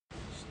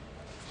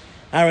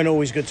Aaron,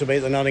 always good to beat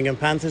the Nottingham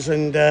Panthers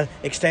and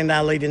extend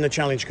our lead in the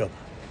Challenge Cup.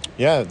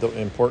 Yeah, the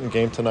important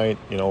game tonight,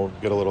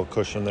 get a little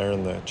cushion there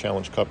in the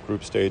Challenge Cup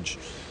group stage,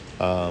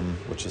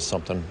 which is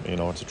something,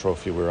 it's a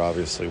trophy we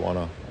obviously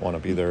want to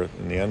be there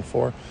in the end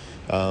for.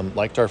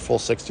 Liked our full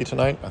 60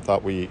 tonight. I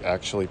thought we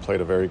actually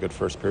played a very good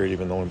first period,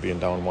 even though we're being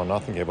down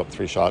 1-0. Gave up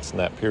 3 shots in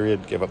that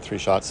period, gave up 3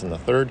 shots in the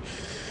third.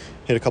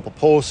 Hit a couple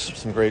posts,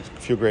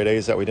 few great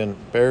A's that we didn't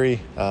bury.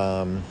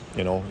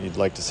 You'd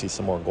like to see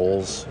some more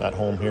goals at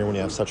home here when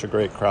you have such a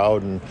great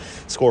crowd and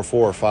score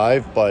 4 or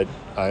 5. But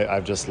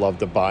I've just loved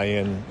the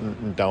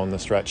buy-in down the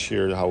stretch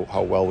here,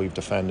 how well we've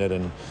defended,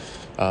 and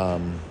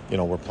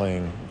we're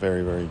playing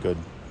very, very good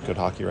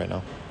hockey right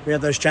now. We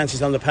had those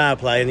chances on the power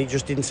play, and it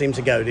just didn't seem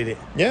to go, did it?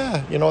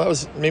 Yeah, that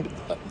was the only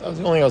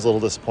thing I was a little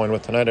disappointed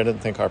with tonight. I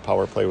didn't think our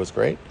power play was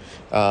great.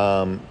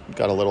 Got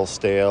a little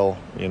stale,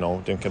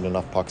 didn't get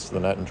enough pucks to the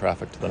net and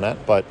traffic to the net,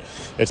 but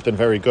it's been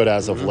very good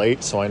as of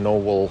late. So I know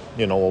we'll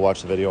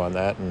watch the video on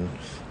that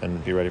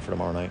and be ready for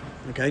tomorrow night.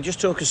 Okay,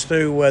 just talk us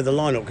through the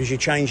lineup, because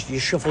you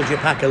shuffled your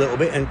pack a little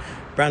bit, and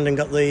Brendon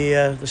got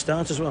the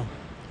start as well.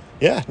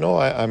 Yeah, no,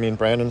 I mean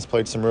Brandon's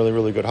played some really,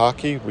 really good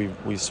hockey.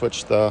 We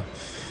switched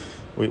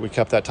we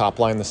kept that top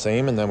line the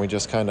same, and then we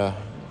just kind of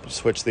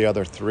switched the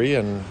other 3,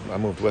 and I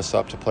moved Wiss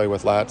up to play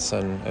with Lats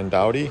and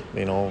Dowdy.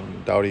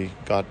 Dowdy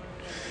got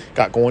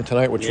going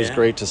tonight, which was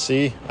great to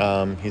see.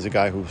 He's a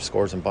guy who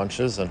scores in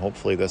bunches, and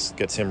hopefully this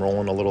gets him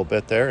rolling a little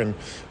bit there. And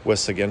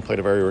Wiss again played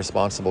a very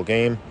responsible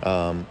game.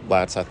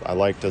 Lats I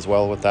liked as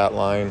well with that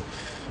line.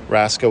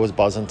 Raska was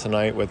buzzing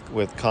tonight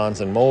with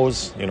Cons and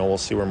Mose. We'll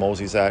see where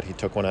Mosey's at. He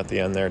took one at the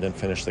end there, didn't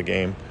finish the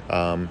game.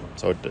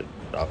 So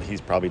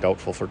he's probably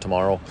doubtful for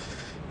tomorrow.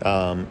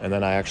 And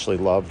then I actually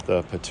loved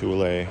the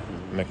Petule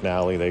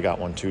McNally. They got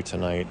one too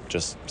tonight.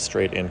 Just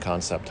straight in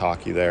concept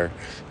hockey there.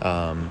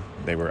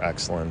 They were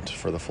excellent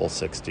for the full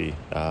 60.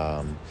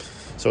 So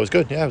it was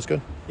good. Yeah, it was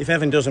good. If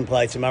Evan doesn't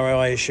play tomorrow,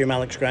 I assume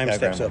Alex Graham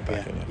steps up.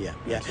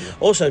 Yeah.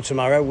 Also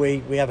tomorrow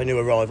we have a new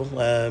arrival.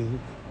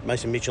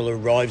 Mason Mitchell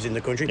arrives in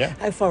the country. Yeah.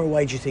 How far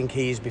away do you think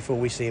he is before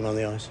we see him on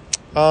the ice?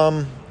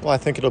 Well, I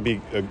think it'll be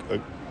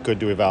good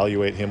to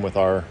evaluate him with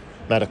our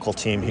medical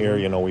team here.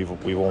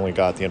 We've only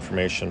got the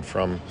information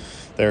from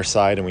their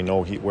side, and we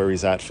know where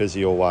he's at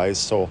physio-wise.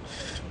 So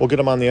we'll get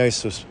him on the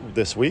ice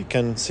this week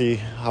and see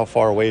how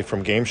far away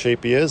from game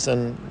shape he is,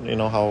 and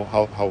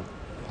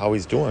how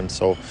he's doing.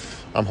 So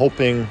I'm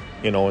hoping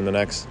in the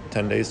next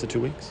 10 days to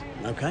 2 weeks.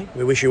 Okay,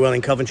 we wish you well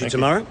in Coventry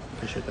tomorrow.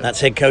 Appreciate that. That's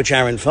head coach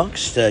Aaron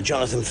Fox.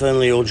 Jonathan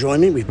Fernley will join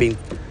me. We've been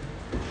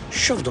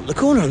shoved up the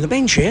corner on the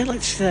bench here.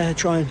 Let's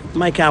try and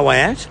make our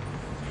way out.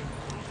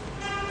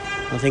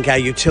 I think our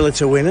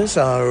utility winners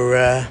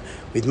are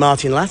with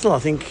Martin Latal. I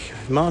think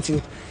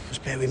Martin,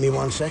 just bear with me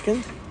 1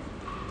 second.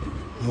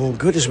 All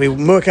good as we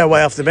work our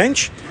way off the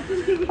bench.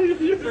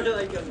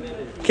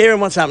 Kieran,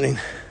 what's happening?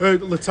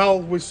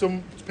 Latal with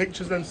some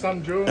pictures and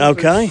Sam Jones.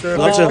 Okay,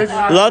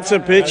 lots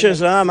of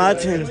pictures.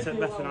 Martin.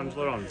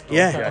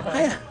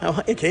 Yeah. How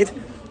are you, kid?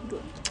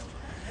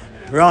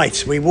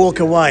 Right, we walk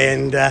away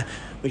and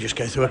we just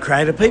go through a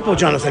crowd of people.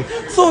 Jonathan,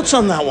 thoughts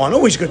on that one?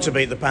 Always good to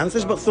beat the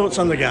Panthers, but thoughts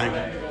on the game?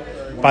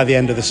 By the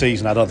end of the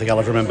season, I don't think I'll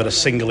have remembered a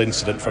single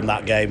incident from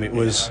that game. It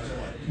was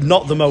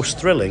not the most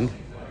thrilling,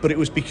 but it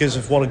was because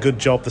of what a good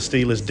job the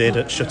Steelers did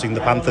at shutting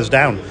the Panthers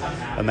down.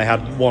 And they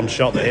had one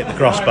shot that hit the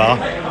crossbar,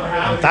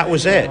 and that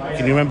was it.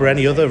 Can you remember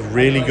any other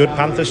really good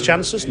Panthers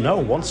chances? No.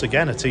 Once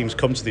again, a team's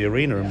come to the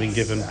arena and been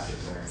given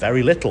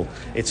very little.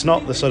 It's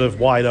not the sort of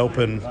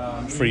wide-open,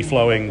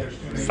 free-flowing,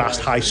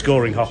 fast,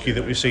 high-scoring hockey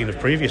that we've seen of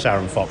previous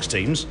Aaron Fox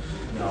teams.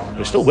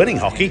 We're still winning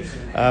hockey,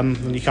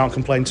 and you can't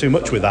complain too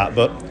much with that,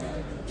 but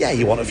yeah,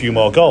 you want a few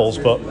more goals,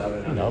 but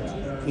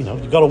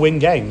you've got to win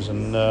games,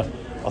 and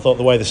I thought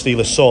the way the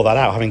Steelers saw that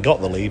out, having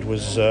got the lead,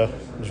 was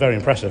very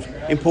impressive.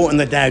 Important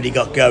that Dowdy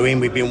got going.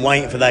 We've been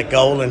waiting for that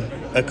goal, and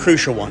a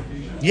crucial one.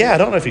 Yeah, I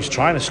don't know if he's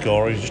trying to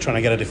score or he's just trying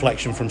to get a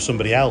deflection from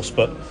somebody else,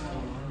 but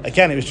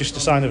again, it was just a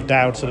sign of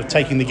Dowd sort of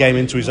taking the game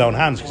into his own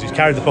hands, because he's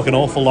carried the puck an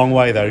awful long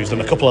way there. He's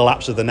done a couple of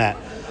laps of the net,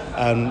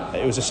 and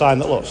it was a sign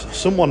that, look,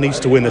 someone needs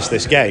to win us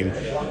this game.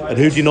 And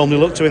who do you normally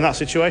look to in that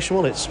situation?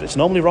 Well, it's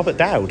normally Robert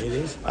Dowd. It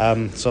is.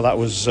 So that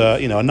was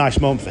a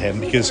nice moment for him,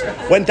 because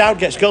when Dowd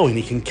gets going,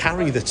 he can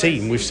carry the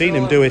team. We've seen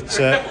him do it.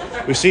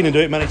 We've seen him do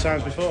it many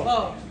times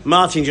before.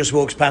 Martin just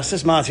walks past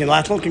us. Martin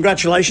Latal,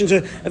 congratulations!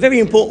 A very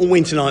important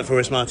win tonight for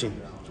us, Martin.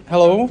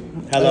 Hello.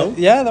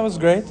 Yeah, that was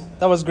great.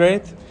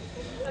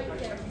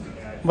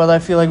 But I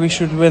feel like we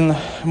should win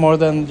more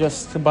than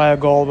just by a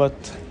goal. But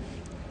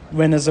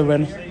win is a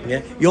win.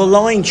 Yeah. Your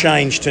line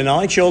changed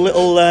tonight. Your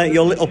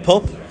little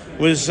pup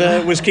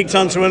was kicked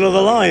onto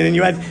another line, and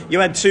you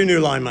had 2 new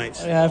line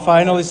mates. Yeah,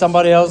 finally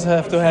somebody else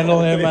have to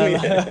handle him.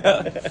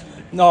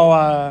 No,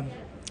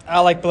 I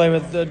like play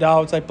with the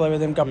Dowds. I played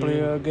with him a couple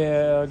of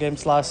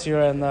games last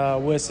year,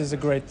 and Wiss is a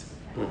great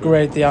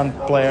young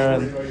player,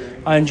 and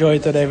I enjoy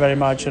today very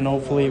much. And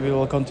hopefully we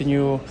will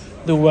continue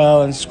do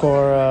well and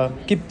score.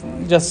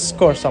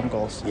 Score some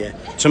goals. Yeah.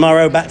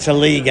 Tomorrow back to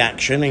league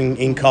action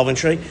in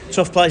Coventry.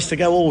 Tough place to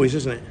go always,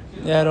 isn't it?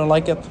 Yeah, I don't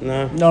like it.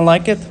 No. Don't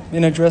like it.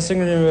 In a dressing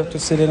room, you have to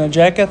sit in a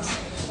jacket.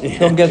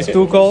 Don't get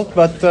too cold,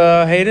 but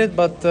hate it.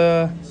 But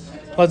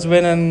let's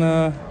win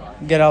and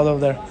get out of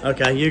there.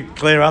 Okay, you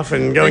clear off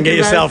and go and get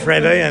yourself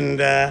ready.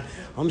 And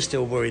I'm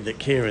still worried that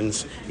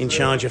Kieran's in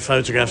charge of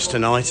photographs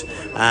tonight.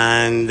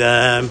 And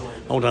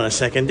hold on a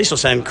second. This will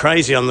sound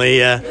crazy on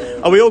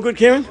the... Are we all good,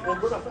 Kieran?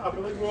 I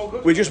believe we're all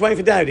good. We're just waiting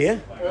for Dowdy, yeah?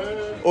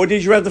 Or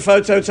did you have the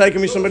photo taken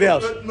with somebody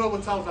else? No,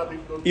 Latal's had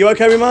it done. You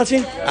okay with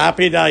Martin?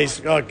 Happy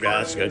days. Oh,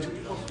 that's good.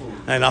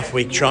 And off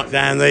we trot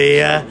down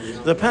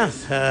the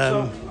path.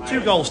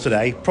 2 goals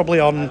today, probably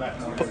on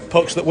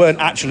pucks that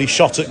weren't actually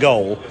shot at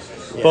goal,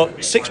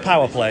 but 6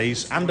 power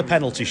plays and a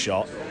penalty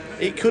shot.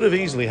 It could have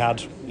easily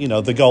had,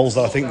 the goals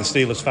that I think the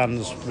Steelers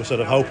fans were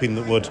sort of hoping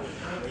that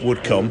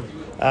would come.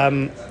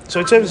 So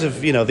in terms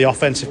of, the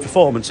offensive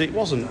performance, it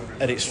wasn't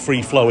at its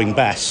free-flowing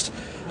best.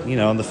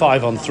 And the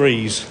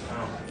 5-on-3s,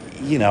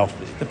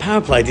 The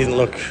power play didn't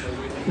look...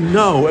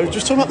 No,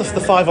 just talking about the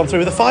 5-on-3.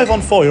 With the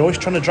 5-on-4, you're always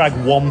trying to drag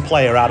one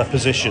player out of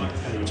position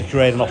to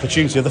create an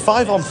opportunity. With the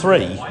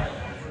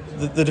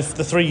 5-on-3, the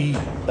 3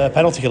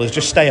 penalty killers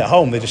just stay at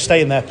home. They just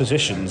stay in their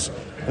positions.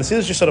 And the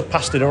Steelers just sort of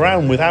passed it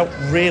around without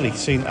really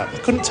seeing... I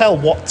couldn't tell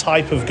what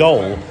type of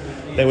goal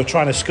they were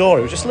trying to score.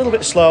 It was just a little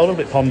bit slow, a little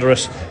bit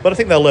ponderous. But I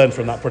think they'll learn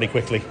from that pretty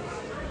quickly.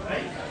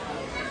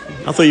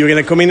 I thought you were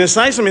going to come in and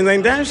say something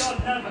then, Daz.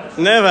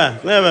 Never.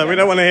 We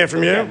don't want to hear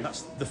from you.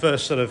 That's the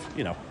first sort of,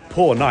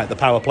 poor night the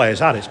power play has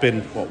had. It's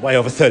been, way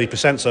over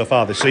 30% so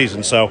far this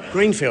season. So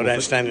Greenfield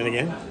outstanding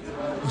again.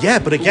 Yeah,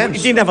 but again...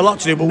 He didn't have a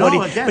lot to do, but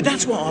again, but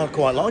that's what I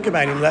quite like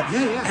about him. That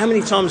how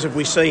many times have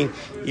we seen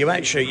you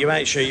outshoot,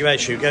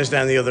 goes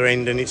down the other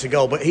end and it's a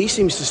goal, but he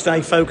seems to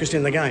stay focused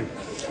in the game.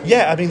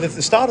 Yeah, I mean,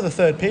 the start of the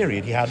third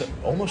period, he had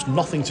almost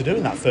nothing to do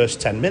in that first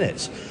 10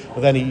 minutes.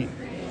 But then he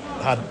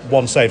had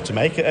one save to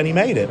make it, and he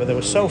made it. But there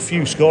were so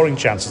few scoring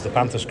chances the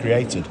Panthers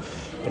created.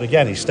 But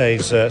again, he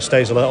stays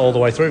alert all the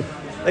way through.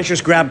 Let's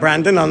just grab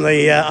Brendon on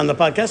the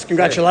podcast.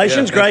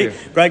 Congratulations, Yeah,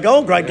 great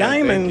goal, great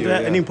game, thank and you,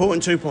 an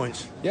important 2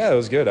 points. Yeah, it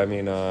was good. I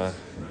mean,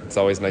 it's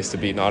always nice to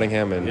beat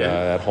Nottingham and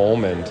at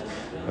home, and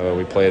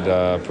we played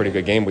a pretty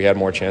good game. We had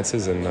more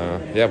chances, and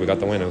we got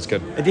the win. It was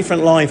good. A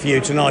different line for you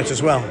tonight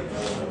as well.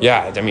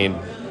 Yeah, I mean,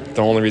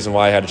 the only reason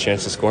why I had a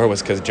chance to score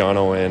was because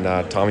Jono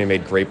and Tommy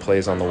made great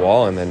plays on the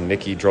wall, and then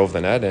Nicky drove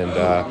the net, and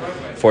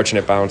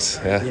fortunate bounce.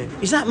 Yeah.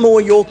 Is that more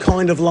your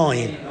kind of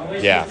line?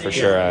 Yeah, for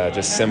sure.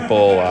 Just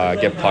simple,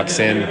 get pucks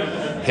in,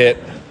 hit,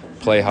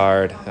 play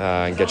hard,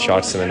 and get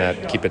shots to the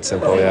net. Keep it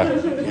simple,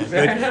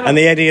 Good. And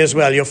the Eddie as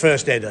well, your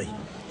first Eddie.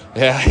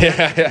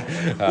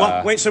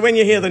 Yeah. So when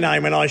you hear the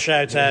name, when I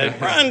shout out,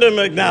 Brendon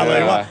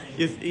McNally,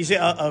 you say,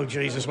 oh,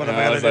 Jesus, what am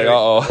I going to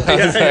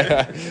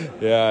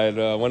do?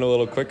 It went a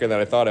little quicker than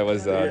I thought. I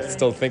was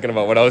still thinking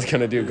about what I was going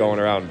to do going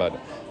around, but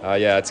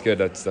it's good.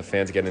 It's the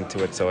fans get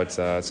into it, so it's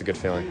a good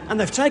feeling. And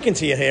they've taken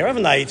to you here,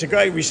 haven't they? It's a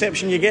great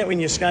reception you get when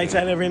you skate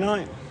out every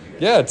night.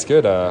 Yeah, it's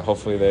good.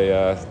 Hopefully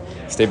they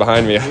stay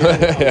behind me.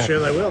 I'm sure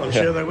they will. I'm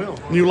sure they will.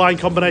 New line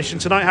combination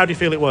tonight. How do you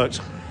feel it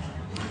worked?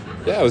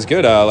 Yeah, it was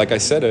good. Like I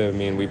said, I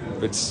mean,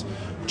 it's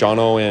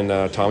Jono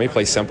and Tommy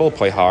play simple,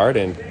 play hard,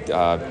 and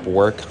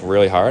work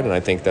really hard. And I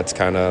think that's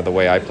kind of the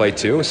way I play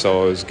too.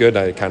 So it was good.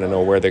 I kind of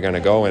know where they're going to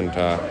go, and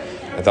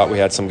I thought we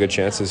had some good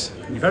chances.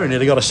 You very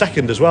nearly got a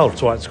second as well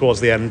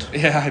towards the end.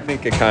 Yeah, I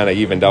think it kind of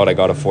evened out. I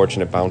got a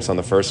fortunate bounce on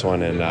the first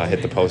one and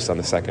hit the post on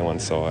the second one.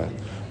 So,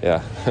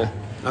 yeah.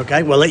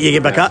 Okay, we'll let you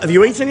get back up. Have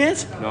you eaten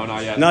yet? No,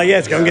 not yet. Not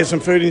yet. Go and get some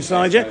food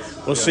inside you.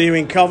 We'll see you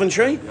in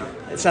Coventry.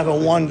 Let's have a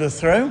wander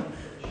through.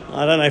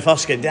 I don't know if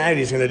Oscar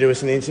Dowdy's going to do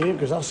us an interview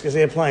because Oscar's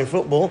here playing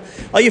football.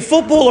 Are you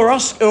football or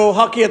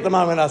hockey at the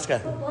moment, Oscar?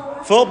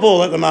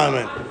 Football at the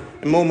moment.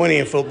 And more money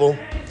in football.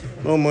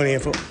 More money in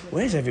football.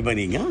 Where's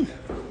everybody gone?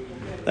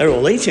 They're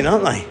all eating,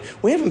 aren't they?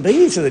 We haven't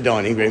been into the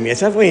dining room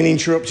yet, have we? And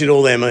interrupted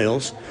all their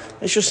meals.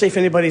 Let's just see if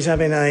anybody's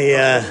having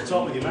a...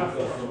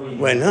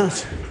 We're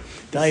not.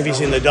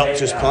 Davey's in the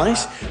doctor's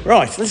place.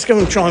 Right, let's go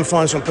and try and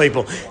find some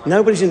people.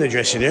 Nobody's in the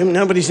dressing room.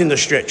 Nobody's in the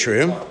stretch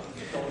room.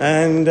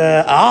 And,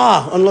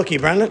 unlucky,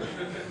 Brendon.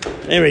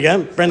 Here we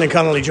go. Brendon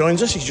Connolly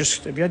joins us.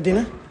 Have you had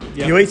dinner?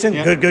 Yeah. You eaten?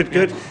 Yeah.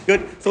 Good.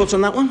 Thoughts on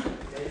that one?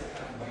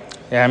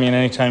 Yeah, I mean,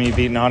 anytime you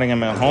beat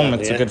Nottingham at home,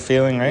 it's a good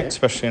feeling, right?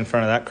 Especially in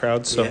front of that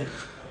crowd. So I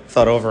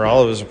thought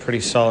overall it was a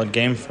pretty solid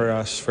game for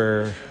us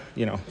for,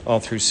 all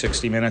through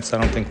 60 minutes.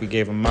 I don't think we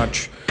gave them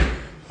much.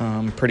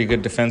 Pretty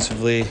good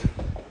defensively.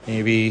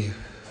 Maybe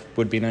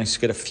would be nice to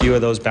get a few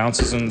of those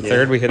bounces in the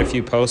third. We hit a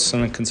few posts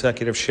in the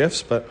consecutive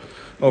shifts, but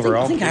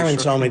overall... I think Aaron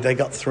told me they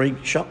got 3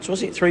 shots.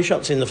 Was it 3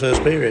 shots in the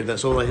first period?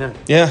 That's all they had.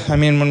 Yeah, I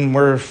mean, when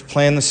we're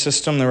playing the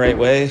system the right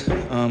way,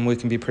 we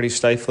can be pretty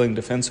stifling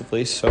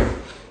defensively, so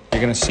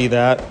you're going to see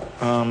that.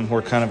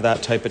 We're kind of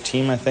that type of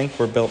team, I think.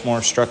 We're built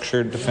more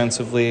structured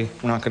defensively.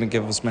 We're not going to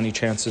give as many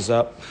chances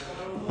up.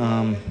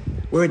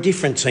 We're a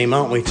different team,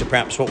 aren't we, to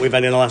perhaps what we've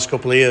had in the last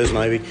couple of years,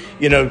 maybe.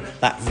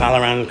 That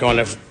Valorant kind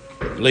of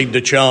lead the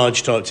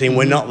charge type team.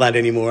 We're not that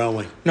anymore, are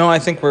we? No, I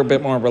think we're a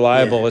bit more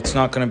reliable. It's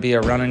not going to be a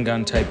run and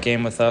gun type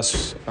game with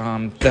us.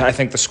 I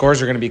think the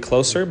scores are going to be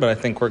closer, but I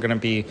think we're going to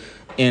be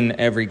in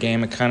every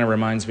game. It kind of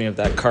reminds me of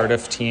that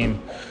Cardiff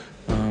team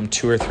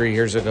 2 or 3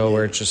 years ago,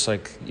 where it's just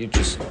like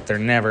they're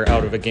never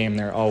out of a game.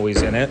 They're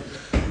always in it,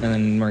 and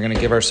then we're going to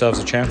give ourselves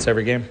a chance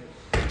every game.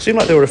 Seemed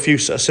like there were a few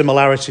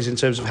similarities in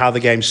terms of how the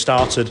game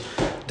started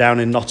down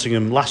in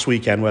Nottingham last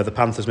weekend, where the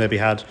Panthers maybe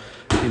had,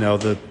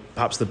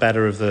 perhaps the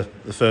better of the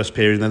first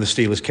period, and then the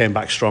Steelers came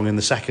back strong in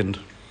the second.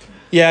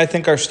 Yeah, I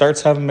think our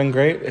starts haven't been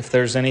great. If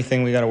there's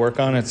anything we got to work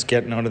on, it's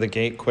getting out of the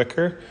gate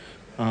quicker.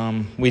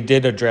 We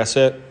did address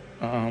it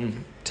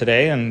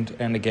today, and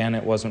again,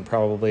 it wasn't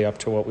probably up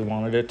to what we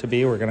wanted it to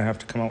be. We're going to have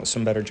to come out with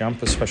some better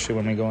jump, especially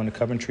when we go into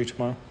Coventry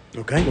tomorrow.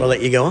 Okay, we'll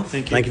let you go on.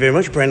 Thank you very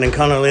much. Brendon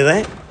Connolly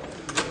there.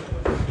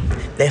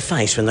 Their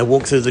face when they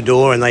walk through the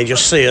door and they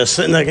just see us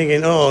and they're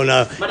thinking, oh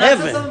no,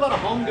 Evan.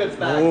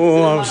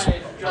 Oh,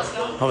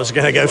 I was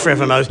going to go for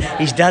Evan Mosley.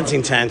 His dad's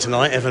in town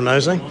tonight, Evan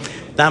Mosley.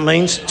 That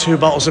means 2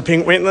 bottles of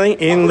Pink Whitney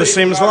in the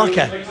Sims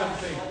locker.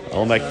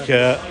 I'll make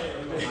the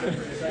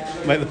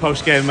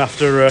post-game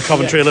after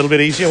Coventry a little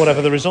bit easier,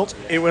 whatever the result.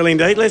 It will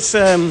indeed. Let's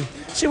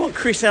see what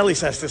Chris Ellis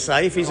has to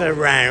say, if he's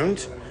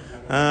around.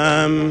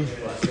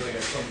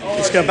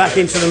 Let's go back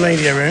into the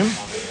media room.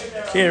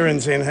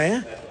 Kieran's in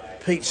here.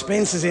 Pete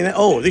Spencer's in there.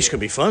 Oh, this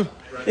could be fun.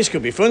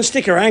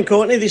 Stick around,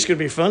 Courtney. This could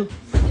be fun.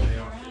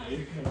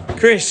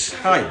 Chris.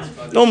 Hi.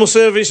 Normal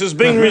service has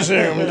been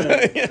resumed.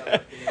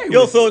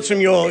 Your thoughts from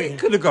your... It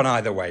could have gone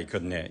either way,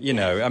 couldn't it?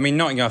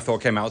 Nottingham I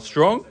thought came out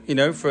strong,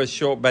 for a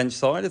short bench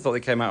side. I thought they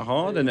came out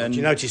hard. And Did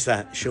you notice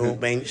that? Short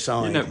bench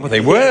side. Well,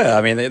 they were.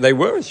 I mean, they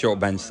were a short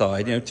bench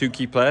side. 2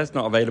 key players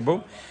not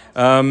available.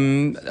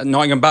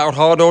 Nottingham battled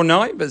hard all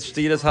night, but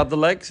Steelers had the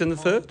legs in the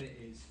third.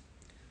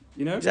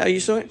 Is that how you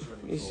saw it?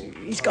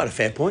 He's got a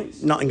fair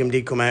point. Nottingham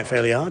did come out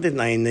fairly hard, didn't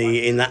they,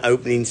 in that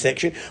opening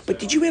section? But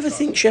did you ever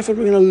think Sheffield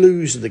were going to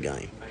lose the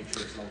game?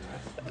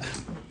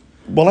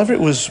 Whenever it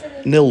was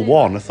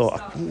 0-1, I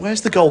thought,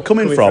 where's the goal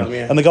coming from?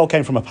 Yeah. And the goal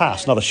came from a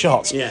pass, not a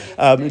shot. Yeah.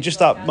 Just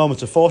that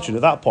moment of fortune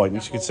at that point,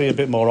 you could see a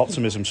bit more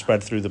optimism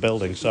spread through the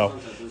building. So,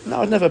 no,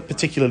 I was never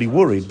particularly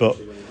worried, but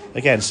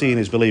again, seeing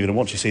is believing, and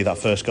once you see that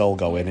first goal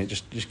go in, it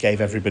just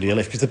gave everybody a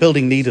lift, because the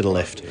building needed a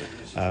lift.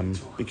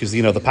 Because,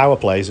 the power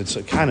plays, it's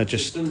kind of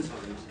just,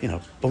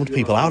 bummed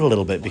people out a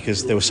little bit,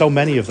 because there were so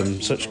many of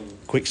them, such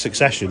quick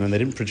succession, and they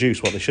didn't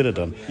produce what they should have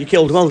done. You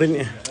killed well, didn't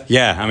you?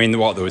 Yeah, I mean, there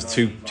was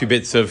two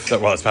bits of,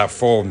 it's about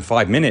 4 and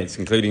 5 minutes,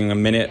 including a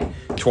minute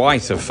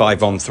twice of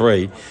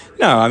 5-on-3.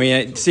 No, I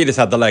mean, Steelers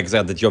had the legs, they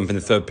had the jump in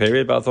the third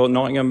period, but I thought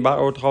Nottingham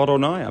battled hard all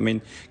night. I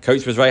mean,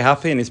 coach was very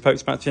happy in his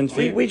post-match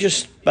interview. We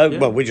just spoke. Yeah.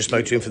 Well, we just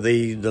spoke to him for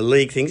the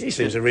league things. He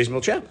seems a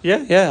reasonable chap.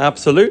 Yeah,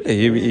 absolutely.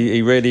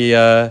 He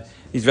really.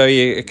 He's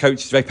a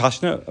coach. He's very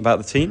passionate about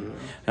the team,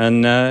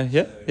 and I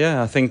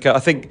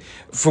think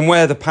from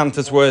where the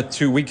Panthers were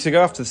 2 weeks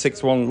ago after the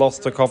 6-1 loss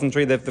to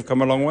Coventry, they've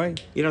come a long way.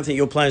 You don't think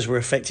your players were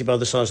affected by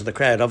the size of the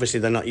crowd?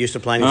 Obviously, they're not used to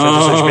playing in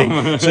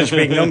front of such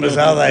big numbers,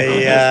 are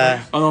they?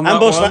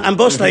 And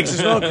bus legs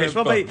as well, Chris.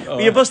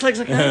 Were your bus legs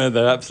okay?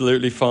 They're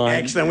absolutely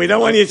fine. Excellent. We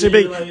don't want you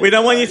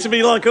to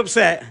be like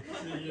upset.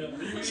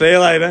 See you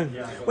later.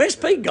 Where's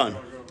Pete gone?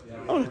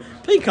 Oh,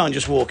 Pete can't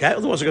just walk out.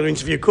 Otherwise, I've got to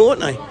interview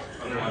Courtney.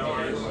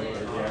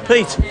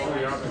 Pete,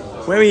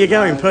 where are you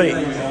going, Pete?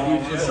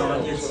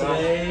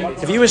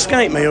 Have you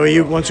escaped me, or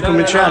you want to come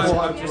and chat?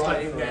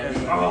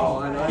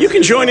 You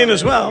can join in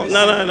as well.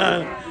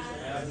 No.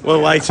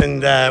 We'll wait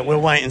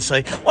and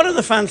see. What are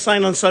the fans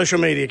saying on social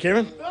media,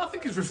 Kieran? I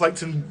think it's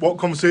reflecting what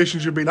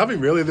conversations you've been having,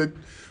 really. They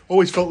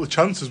always felt the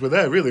chances were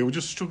there, really. We're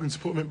just struggling to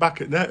put them back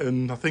at net,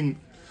 and I think,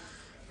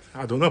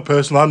 I don't know,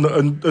 personally,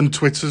 and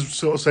Twitter's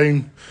sort of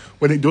saying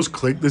when it does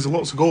click, there's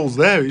lots of goals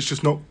there. It's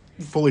just not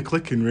fully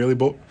clicking, really.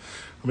 But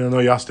I mean, I know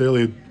you asked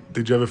earlier,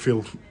 did you ever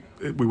feel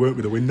we weren't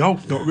going to win? No,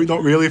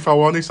 not really, if I'm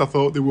honest. I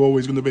thought there were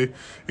always going to be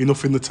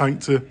enough in the tank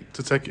to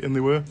take it, and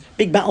they were.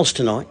 Big battles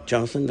tonight,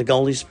 Jonathan. The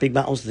goalies, big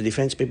battles. The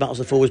defence, big battles.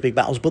 The forwards, big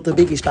battles. But the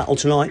biggest battle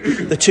tonight,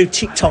 the 2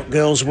 TikTok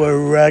girls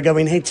were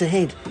going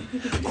head-to-head,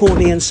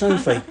 Courtney and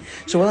Sophie.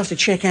 So we'll have to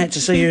check out to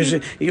see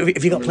have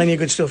you got plenty of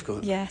good stuff,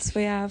 Courtney? Yes,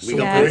 we have. We've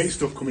got great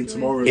stuff coming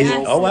tomorrow as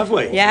well. Oh, have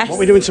we? Yes. What are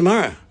we doing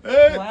tomorrow?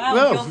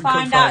 Well, you'll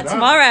find out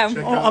tomorrow.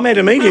 I'm head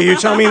of media. You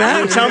tell me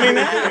now.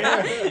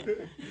 Yeah.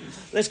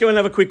 Let's go and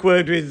have a quick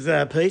word with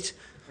Pete.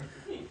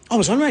 I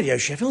was on Radio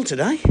Sheffield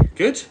today.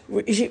 Good.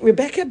 Is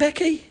it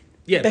Becky?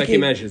 Yeah, Becky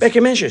Measures. Becky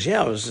Measures,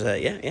 yeah.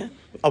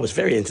 I was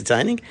very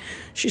entertaining.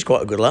 She's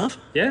quite a good laugh.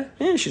 Yeah?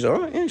 Yeah, she's all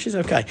right. Yeah, she's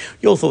okay.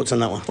 Your thoughts on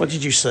that one? What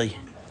did you see?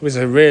 It was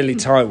a really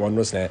tight one,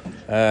 wasn't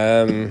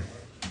it?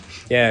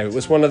 It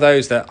was one of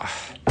those that,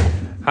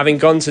 having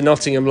gone to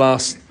Nottingham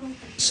last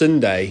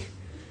Sunday,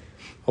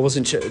 I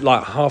wasn't sure,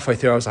 halfway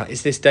through I was like,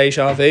 is this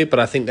deja vu? But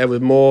I think there were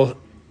more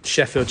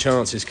Sheffield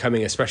chances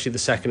coming, especially the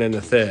second and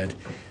the third.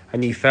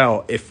 And you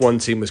felt if one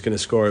team was going to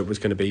score, it was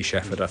going to be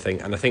Sheffield, I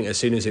think. And I think as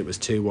soon as it was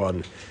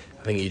 2-1,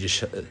 I think you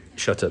just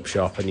shut up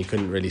shop and you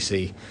couldn't really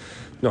see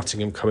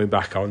Nottingham coming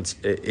back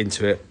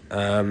into it.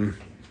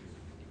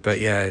 But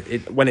yeah,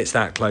 when it's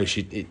that close,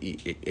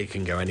 it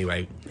can go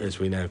anyway, as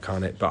we know,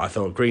 can't it? But I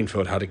thought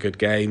Greenfield had a good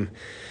game.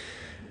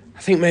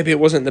 I think maybe it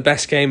wasn't the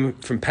best game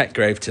from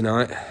Petgrave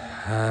tonight.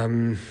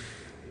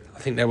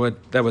 think there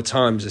were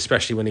times,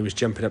 especially when he was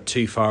jumping up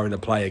too far in the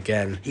play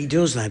again. He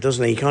does that,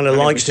 doesn't he? He kind of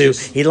likes to.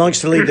 He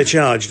likes to lead the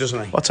charge, doesn't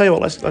he? Well, I'll tell you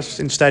what. Let's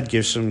instead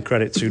give some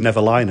credit to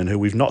Neverlinen, who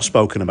we've not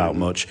spoken about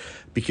much,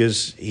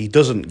 because he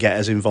doesn't get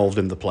as involved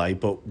in the play.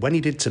 But when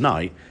he did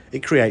tonight,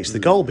 it creates the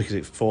goal because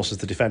it forces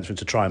the defenseman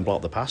to try and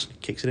block the pass,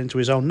 and kicks it into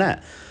his own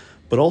net.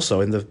 But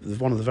also in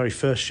one of the very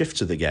first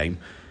shifts of the game,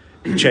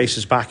 he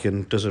chases back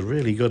and does a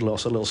really good little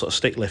sort of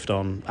stick lift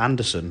on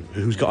Anderson,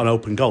 who's got an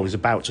open goal. He's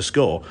about to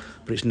score,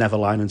 but it's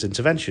Neverlinen's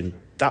intervention.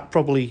 That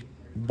probably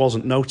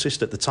wasn't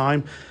noticed at the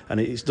time, and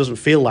it doesn't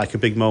feel like a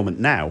big moment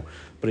now,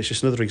 but it's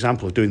just another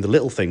example of doing the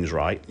little things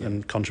right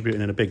and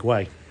contributing in a big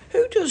way.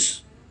 Who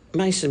does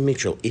Mason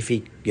Mitchell, if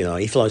he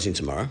flies in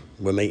tomorrow?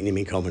 We're meeting him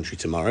in Coventry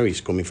tomorrow.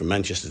 He's coming from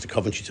Manchester to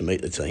Coventry to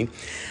meet the team.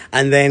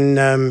 And then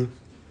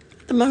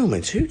at the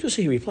moment, who does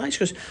he replace?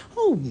 Because,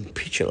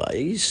 Pitcher,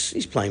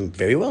 he's playing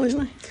very well,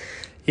 isn't he?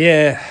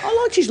 Yeah.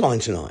 I liked his line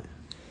tonight.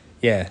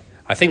 Yeah.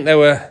 I think there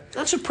were...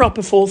 That's a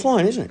proper fourth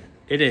line, isn't it?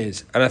 It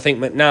is. And I think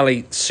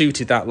McNally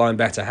suited that line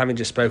better. Having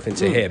just spoken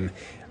to him,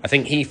 I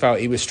think he felt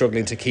he was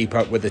struggling to keep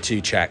up with the two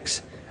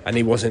checks, and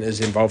he wasn't as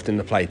involved in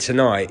the play.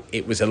 Tonight,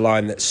 it was a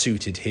line that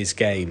suited his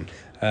game.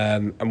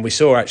 And we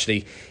saw,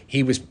 actually,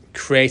 he was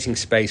creating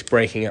space,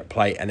 breaking up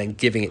play, and then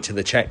giving it to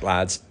the Czech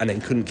lads, and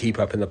then couldn't keep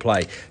up in the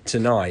play.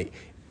 Tonight,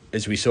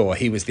 as we saw,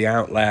 he was the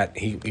outlet.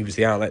 He was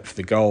the outlet for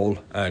the goal,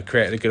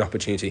 created a good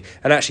opportunity.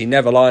 And actually,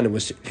 Neverlinen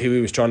was who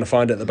he was trying to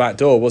find at the back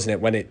door, wasn't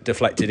it, when it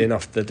deflected in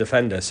off the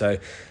defender. So,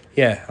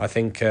 yeah, I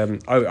think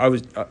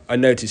I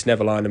noticed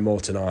Neverlinen more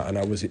tonight, and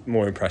I was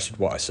more impressed with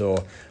what I saw.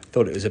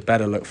 Thought it was a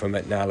better look from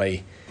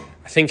McNally.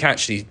 I think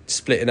actually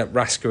splitting up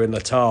Rasker and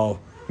Latal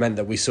meant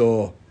that we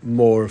saw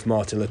more of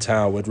Martin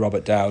Latal with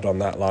Robert Dowd on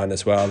that line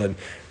as well, and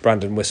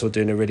Brandon Whistle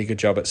doing a really good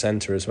job at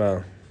centre as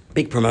well.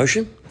 Big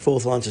promotion,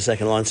 fourth line to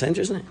second line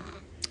centre, isn't it?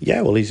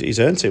 Yeah, well, he's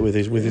earned it with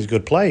his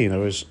good play. It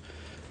was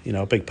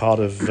a big part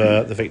of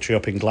the victory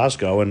up in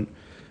Glasgow, and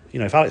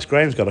if Alex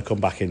Graham's got to come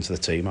back into the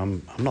team,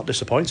 I'm not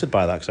disappointed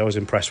by that, because I was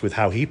impressed with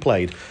how he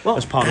played. Well,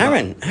 as part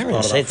Aaron of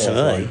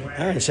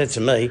that said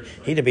to me,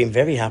 he'd have been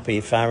very happy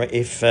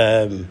if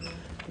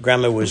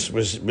Grammer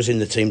was in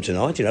the team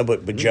tonight,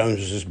 but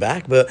Jones was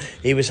back, but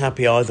he was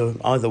happy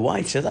either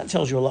way. So that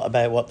tells you a lot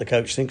about what the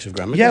coach thinks of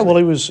Grammer. Yeah, well,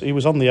 he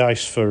was on the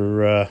ice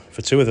for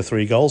 2 of the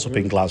 3 goals up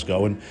in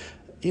Glasgow, and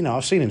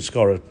I've seen him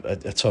score a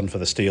ton for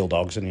the Steel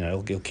Dogs, and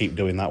he'll keep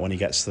doing that when he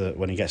gets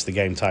the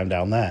game time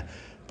down there.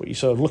 But you're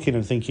sort of looking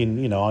and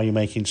thinking, are you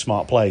making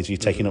smart plays? Are you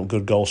taking up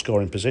good goal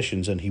scoring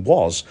positions? And he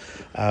was,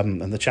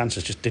 and the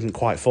chances just didn't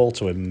quite fall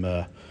to him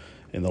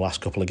in the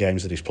last couple of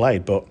games that he's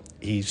played. But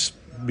he's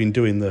been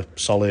doing the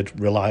solid,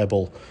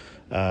 reliable,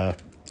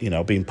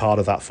 being part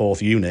of that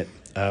fourth unit,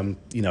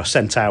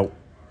 sent out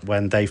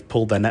when they've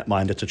pulled their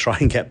netminder to try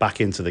and get back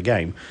into the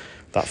game.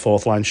 That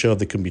fourth line showed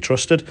they can be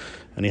trusted,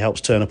 and he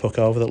helps turn a puck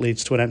over that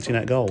leads to an empty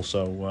net goal.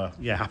 So,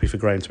 happy for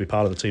Graham to be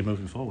part of the team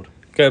moving forward.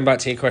 Going back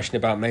to your question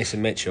about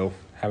Mason Mitchell,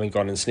 having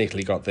gone and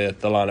sneakily got the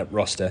lineup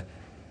roster,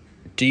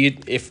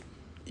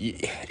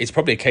 it's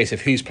probably a case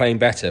of who's playing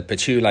better,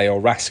 Petule or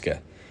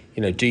Rasker?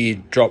 Do you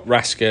drop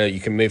Rasker, you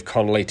can move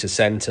Connolly to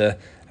centre,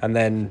 and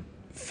then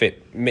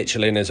fit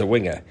Mitchell in as a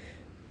winger?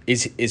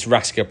 Is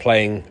Rasker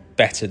playing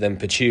better than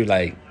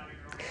Petule?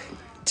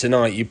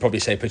 Tonight, you'd probably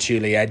say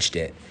Petule edged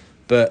it,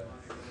 but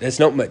there's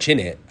not much in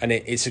it, and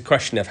it's a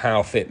question of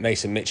how fit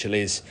Mason Mitchell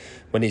is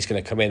when he's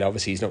going to come in.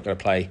 Obviously, he's not going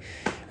to play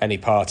any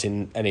part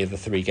in any of the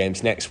 3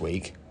 games next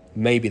week.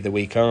 Maybe the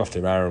week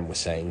after, Aaron was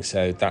saying.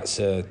 So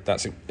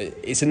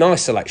it's a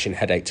nice selection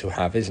headache to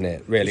have, isn't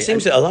it? Really, it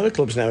seems that a lot of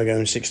clubs now are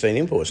going 16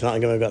 imports.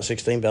 Nottingham have got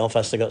 16,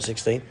 Belfast have got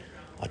 16.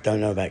 I don't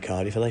know about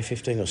Cardiff, are they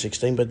 15 or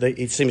 16? But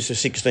it seems that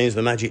 16 is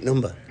the magic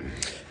number.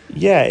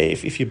 Yeah,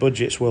 if your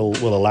budgets will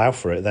allow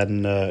for it,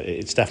 then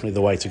it's definitely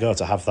the way to go,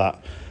 to have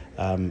that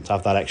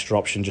extra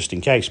option just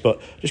in case. But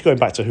just going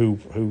back to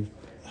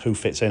who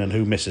fits in and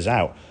who misses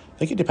out, I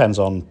think it depends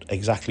on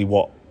exactly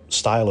what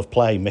style of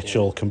play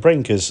Mitchell can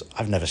bring, because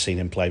I've never seen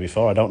him play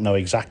before. I don't know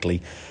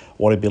exactly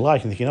what it'd be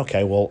like. And thinking,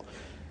 okay, well,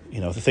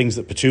 the things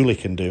that Petule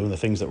can do and the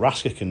things that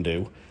Rasker can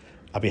do,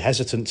 I'd be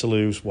hesitant to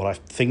lose what I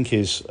think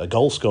is a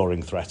goal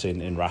scoring threat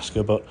in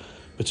Rasker, but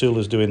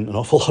Petule's doing an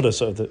awful lot of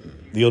sort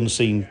of the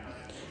unseen,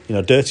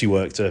 dirty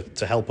work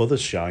to help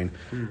others shine.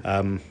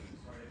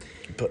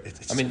 But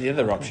the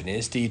other option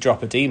is, do you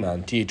drop a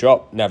D-man? Do you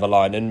drop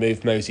Neverline and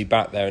move Mosey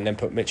back there and then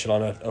put Mitchell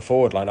on a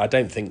forward line? I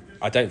don't think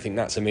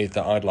that's a move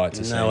that I'd like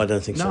to see. No, I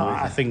don't think so. No,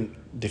 I think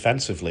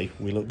defensively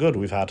we look good.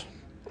 We've had,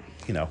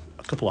 a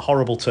couple of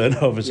horrible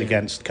turnovers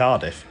against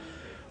Cardiff.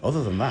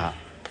 Other than that,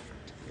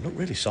 we look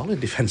really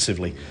solid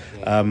defensively.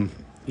 Yeah.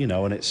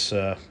 And it's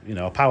a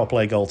power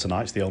play goal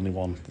tonight's the only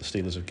one the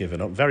Steelers have given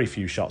up. Very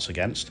few shots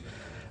against.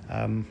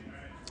 I'm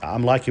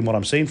liking what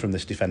I'm seeing from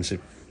this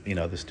defensive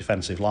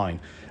line.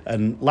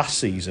 And last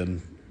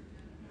season,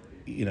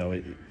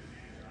 the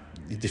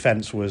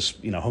defence was,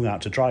 hung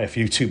out to dry a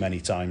few too many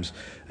times.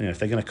 And, if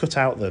they're going to cut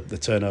out the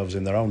turnovers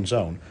in their own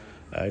zone,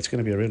 it's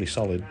going to be a really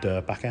solid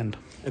back end.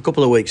 A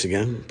couple of weeks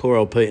ago, poor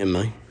old Pete and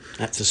me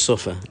had to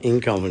suffer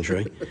in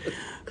Coventry,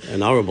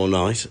 an horrible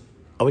night,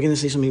 Are we going to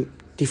see something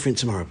different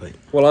tomorrow, Pete?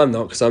 Well, I'm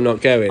not because I'm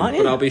not going, Aren't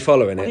but you? I'll be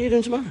following What are it. you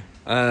doing tomorrow?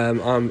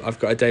 I've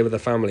got a day with the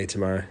family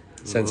tomorrow.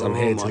 Since I'm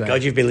here Oh, today. my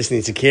God, you've been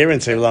listening to Kieran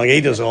too long. He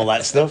does all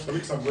that stuff. At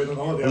least I'm going on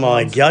holiday.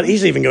 My God,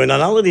 he's even going on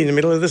holiday in the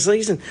middle of the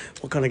season.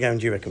 What kind of game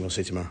do you reckon we'll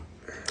see tomorrow?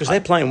 Because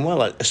they're playing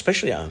well,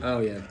 especially at home. Oh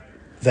yeah.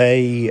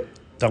 They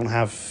don't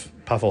have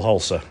Pavel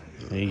Holzer.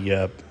 He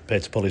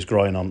appeared to pull his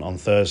groin on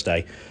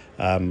Thursday.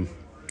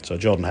 So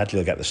Jordan Headley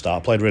will get the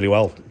start. Played really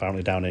well,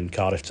 apparently, down in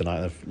Cardiff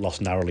tonight. They've lost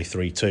narrowly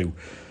 3-2.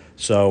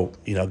 So,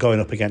 going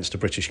up against a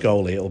British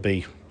goalie, it'll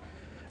be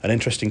an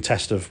interesting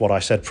test of what I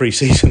said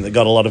pre-season that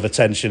got a lot of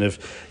attention of,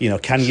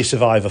 can you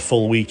survive a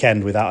full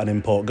weekend without an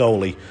import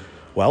goalie?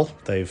 Well,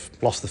 they've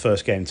lost the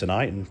first game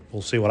tonight and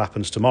we'll see what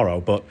happens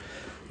tomorrow. But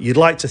you'd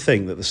like to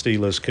think that the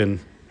Steelers can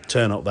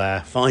turn up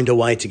there. Find a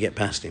way to get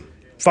past him.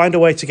 Find a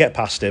way to get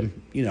past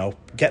him,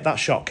 get that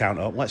shot count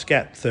up. Let's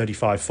get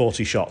 35,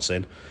 40 shots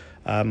in.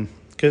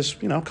 Because,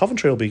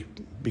 Coventry will be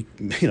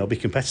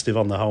competitive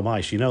on the home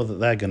ice. You know that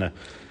they're going to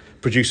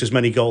produce as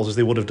many goals as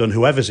they would have done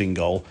whoever's in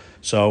goal.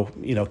 So,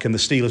 can the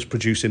Steelers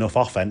produce enough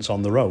offence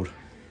on the road?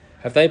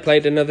 Have they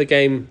played another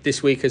game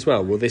this week as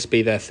well? Will this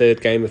be their third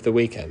game of the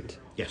weekend?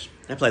 Yes.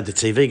 They played the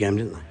TV game,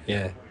 didn't they?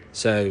 Yeah.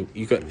 So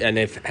and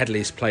if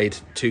Headley's played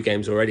 2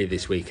 games already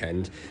this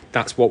weekend,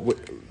 that's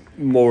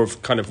more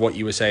of kind of what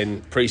you were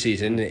saying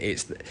pre-season.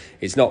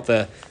 It's not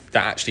the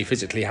actually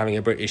physically having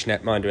a British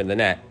netminder in the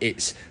net.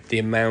 It's the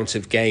amount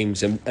of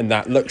games and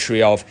that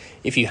luxury of,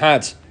 if you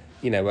had,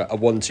 a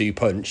 1-2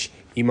 punch,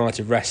 you might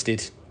have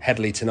rested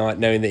Headley tonight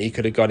knowing that he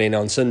could have gone in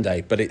on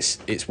Sunday. But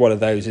it's one of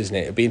those, isn't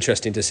it? It'd be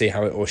interesting to see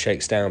how it all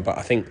shakes down. But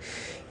I think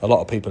a lot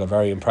of people are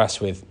very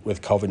impressed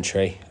with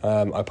Coventry.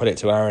 I put it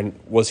to Aaron,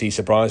 was he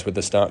surprised with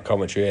the start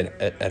Coventry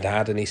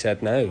had? And he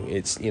said no.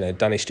 It's,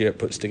 Danny Stewart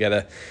puts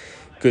together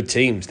good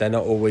teams. They're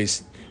not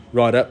always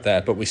right up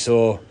there, but we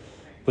saw,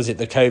 was it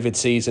the COVID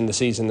season, the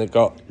season that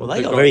got... Well,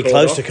 they got very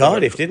close to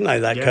Cardiff, didn't they,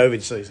 that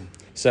COVID season?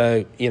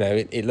 So,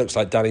 it looks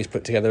like Danny's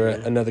put together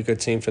another good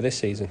team for this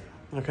season.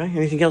 Okay,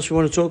 anything else we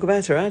want to talk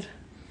about or add?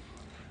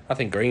 I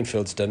think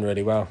Greenfield's done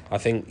really well. I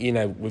think,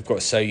 we've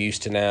got so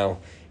used to now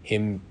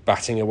him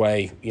batting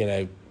away,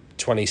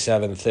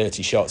 27,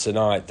 30 shots a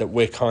night that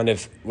we're kind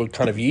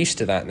of used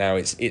to that now.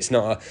 It's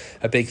not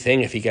a big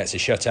thing if he gets a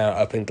shutout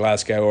up in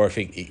Glasgow or if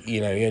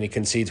he only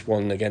concedes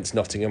one against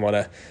Nottingham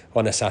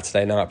on a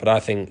Saturday night. But I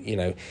think,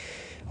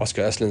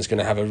 Oscar Östlund's going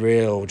to have a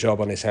real job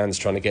on his hands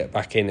trying to get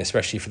back in,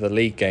 especially for the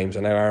league games.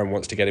 I know Aaron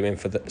wants to get him in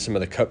for some of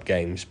the cup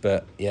games,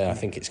 but I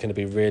think it's going to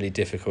be really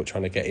difficult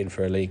trying to get in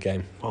for a league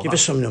game. Well, give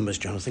us some numbers,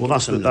 Jonathan. Well,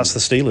 that's the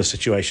Steelers'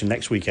 situation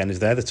next weekend. Is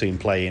they're the team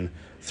playing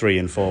 3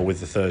 and 4 with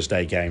the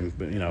Thursday game,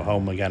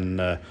 home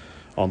again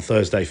on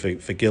Thursday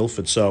for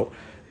Guildford. So,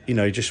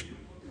 can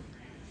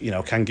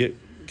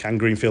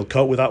Greenfield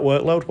cope with that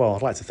workload? Well,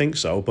 I'd like to think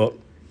so, but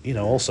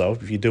also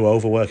if you do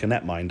overwork a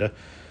netminder,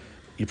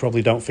 you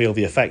probably don't feel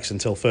the effects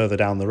until further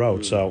down the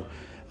road. So,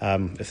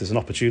 if there's an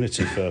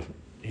opportunity for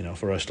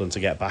Östlund to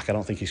get back, I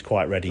don't think he's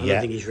quite ready yet. I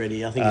don't think he's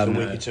ready. I think he's a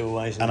week or two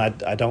away. And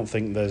I don't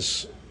think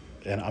there's...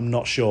 And I'm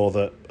not sure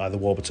that either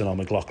Warburton or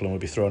McLaughlin would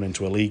be thrown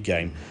into a league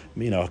game.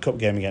 A cup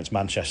game against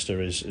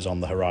Manchester is on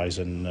the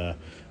horizon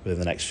within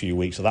the next few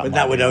weeks. So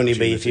that would only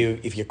be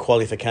if your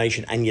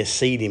qualification and your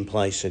seeding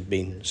place had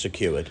been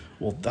secured.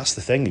 Well, that's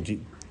the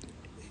thing.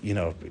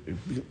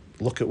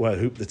 Look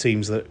at the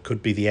teams that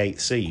could be the 8th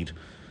seed.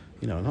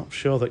 I'm not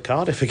sure that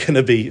Cardiff are going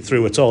to be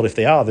through at all. If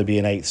they are, they'd be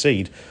an 8th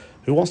seed.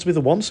 Who wants to be the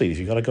 1 seed if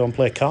you've got to go and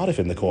play Cardiff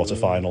in the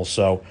quarterfinals?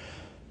 So,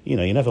 you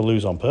never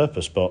lose on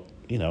purpose, but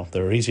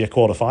there are easier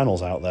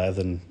quarterfinals out there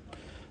than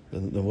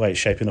the way it's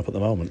shaping up at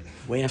the moment.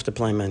 We have to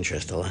play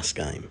Manchester last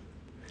game,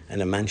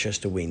 and a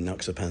Manchester win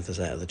knocks the Panthers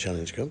out of the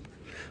Challenge Cup.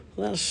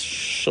 Well, that's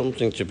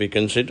something to be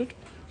considered.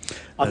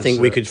 I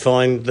think we could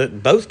find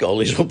that both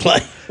goalies will play.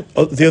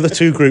 The other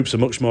 2 groups are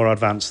much more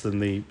advanced than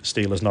the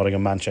Steelers,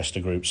 Nottingham, Manchester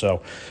group,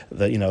 so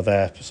that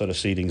their sort of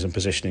seedings and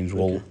positionings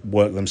will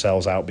work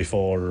themselves out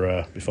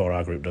before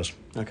our group does.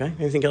 Okay.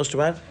 Anything else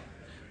to add?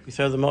 We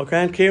throw the mark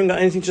around. Kieran, got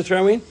anything to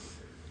throw in?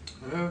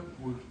 We're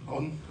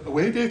on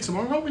away day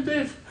tomorrow, aren't we,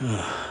 Dave?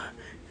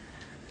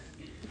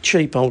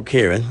 Cheap old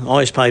Kieran,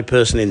 highest paid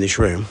person in this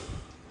room.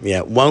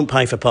 Yeah, won't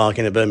pay for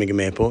parking at Birmingham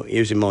Airport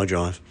using my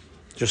drive.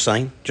 Just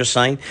saying.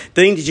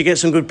 Dean, did you get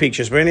some good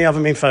pictures? But any of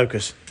them in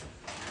focus?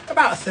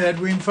 About a third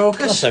were in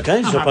focus. That's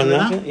okay.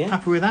 I'm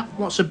happy with that.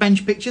 Lots of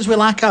bench pictures. We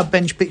like our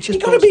bench pictures.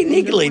 You got a bit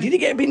niggly. Did you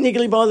get a bit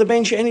niggly by the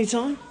bench at any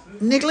time?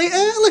 Niggly,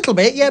 a little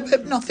bit, yeah,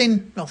 but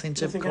nothing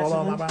to call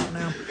on about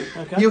now.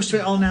 Okay. Used to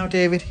it all now,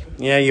 David.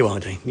 Yeah, you are,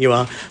 Dean. You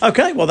are.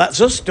 Okay, well,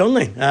 that's us done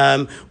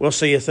then. We'll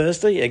see you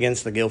Thursday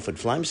against the Guildford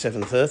Flames,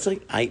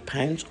 7:30,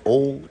 £8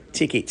 all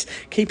tickets.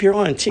 Keep your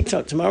eye on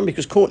TikTok tomorrow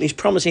because Courtney's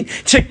promising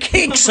to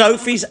kick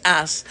Sophie's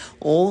ass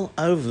all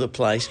over the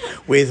place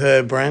with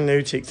her brand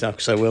new TikTok.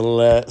 So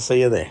we'll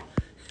see you there.